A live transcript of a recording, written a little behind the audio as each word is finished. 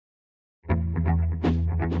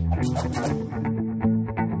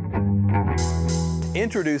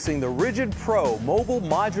Introducing the Ridgid Pro mobile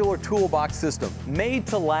modular toolbox system, made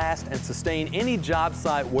to last and sustain any job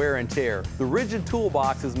site wear and tear. The Ridgid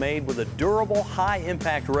toolbox is made with a durable,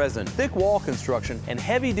 high-impact resin, thick wall construction, and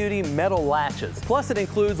heavy-duty metal latches. Plus, it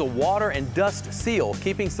includes a water and dust seal,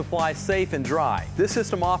 keeping supplies safe and dry. This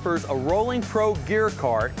system offers a rolling Pro gear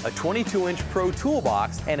cart, a 22-inch Pro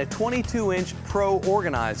toolbox, and a 22-inch Pro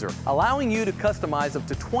organizer, allowing you to customize up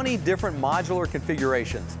to 20 different modular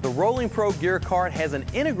configurations. The rolling Pro gear cart has an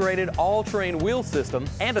integrated all-terrain wheel system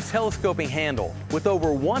and a telescoping handle. With over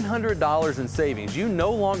 $100 in savings, you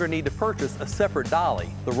no longer need to purchase a separate dolly.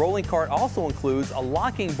 The rolling cart also includes a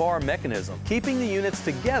locking bar mechanism, keeping the units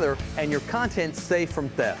together and your contents safe from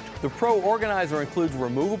theft. The Pro organizer includes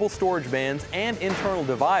removable storage bins and internal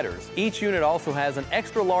dividers. Each unit also has an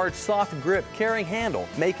extra large soft grip carrying handle,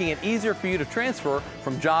 making it easier for you to transfer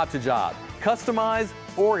from job to job. Customize,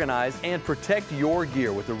 organize, and protect your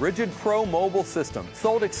gear with the Ridgid Pro mobile system,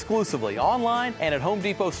 sold exclusively online and at Home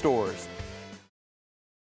Depot stores.